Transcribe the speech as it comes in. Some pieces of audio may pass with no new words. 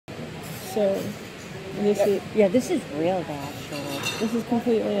So, this is... Yeah, this is real natural. This is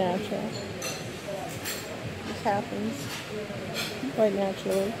completely natural. This happens quite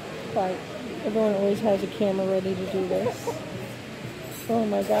naturally. But everyone always has a camera ready to do this. Oh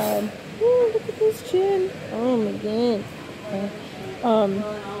my god. Ooh, look at this chin. Oh my god.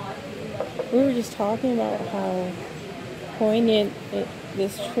 We were just talking about how poignant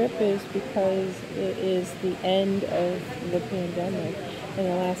this trip is because it is the end of the pandemic. And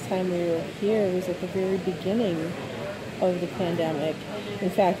the last time we were here was at the very beginning of the pandemic. In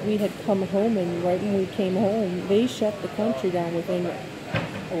fact, we had come home, and right when we came home, they shut the country down within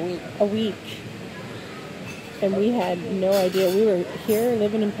a week. And we had no idea. We were here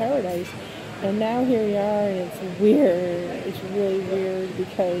living in paradise. And now here we are, and it's weird. It's really weird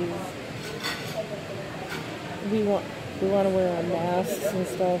because we want to wear our masks and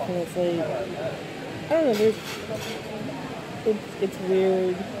stuff, and it's like, I don't know, it's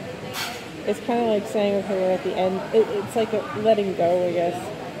weird. It's kind of like saying, okay, we're at the end. It's like a letting go, I guess.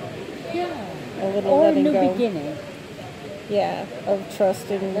 Yeah. A little or letting a new go. beginning. Yeah, of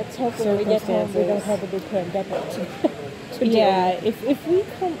trusting. Let's hope when we get home we don't have a big pandemic to yeah, if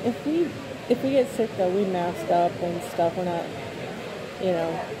we get sick though, we mask up and stuff. We're not,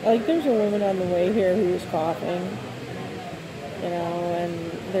 like there's a woman on the way here who was coughing,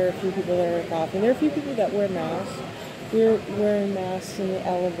 and there are a few people that are coughing. There are a few people that wear masks. We're wearing masks in the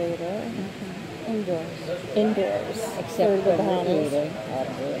elevator. Mm-hmm. Indoors. Except for the Bahamas.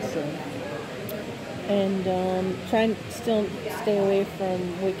 Obviously. And trying to still stay away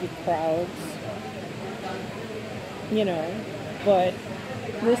from wicked crowds. But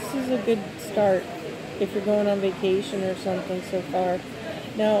this is a good start if you're going on vacation or something so far.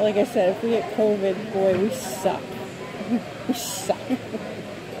 Now, like I said, if we get COVID, boy, we suck. We suck.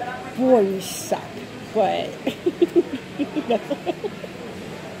 Boy, we suck. But,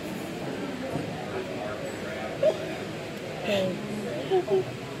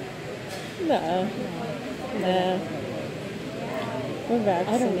 No. We're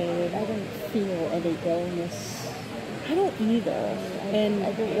vaccinated. I don't feel any illness. I don't either. I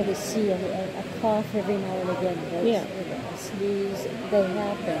don't really see a cough every now and again. A sneeze, they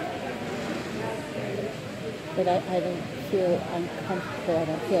happen. But I don't feel uncomfortable. I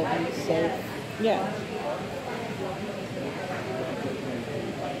don't feel unsafe. Yeah.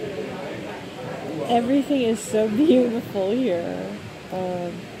 Everything is so beautiful here.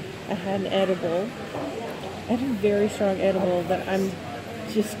 I had an edible. I had a very strong edible that I'm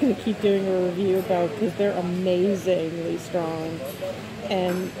just going to keep doing a review about because they're amazingly strong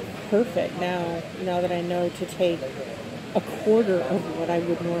and perfect now that I know to take a quarter of what I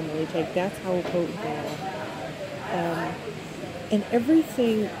would normally take. That's how potent they are. And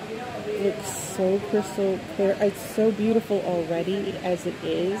everything looks so crystal clear. It's so beautiful already as it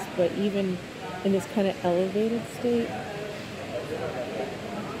is, but even in this kind of elevated state.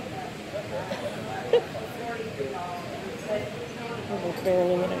 We're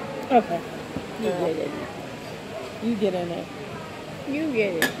barely in it. Okay. You get it. You get in it. You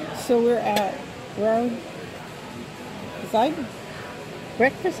get it. So where are we?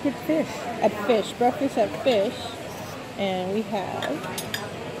 Breakfast at Fish. Breakfast at Fish. And we have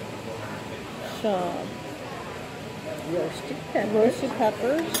some roasted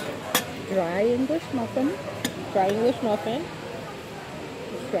peppers. Dry English muffin.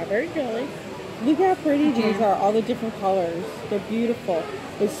 Strawberry jelly. Look how pretty these are, all the different colors. They're beautiful.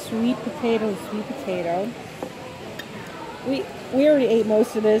 With sweet potato. We already ate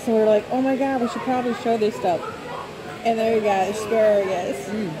most of this, and we were like, oh my god, we should probably show this stuff. And there we got asparagus.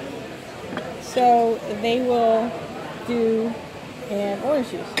 So they will do, and orange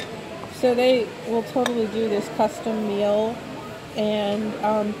juice. So they will totally do this custom meal, and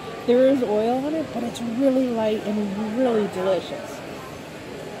there is oil on it, but it's really light and really delicious.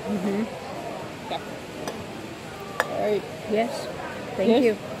 Yeah. All right. Yes. Thank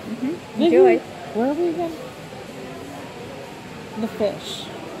you. Mm-hmm. Enjoy. Where are we again? The Fish.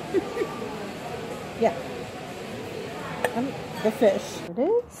 Yeah. The Fish. It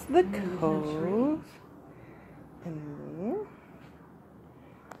is the Cove.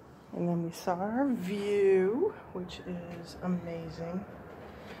 And then we saw our view, which is amazing.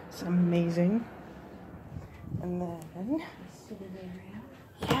 It's amazing. And then... Sitting area.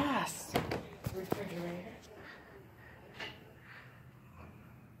 Yes! Refrigerator.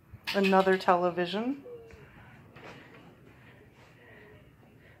 Another television.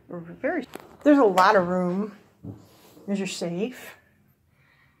 There's a lot of room. There's your safe.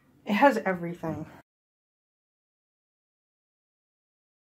 It has everything.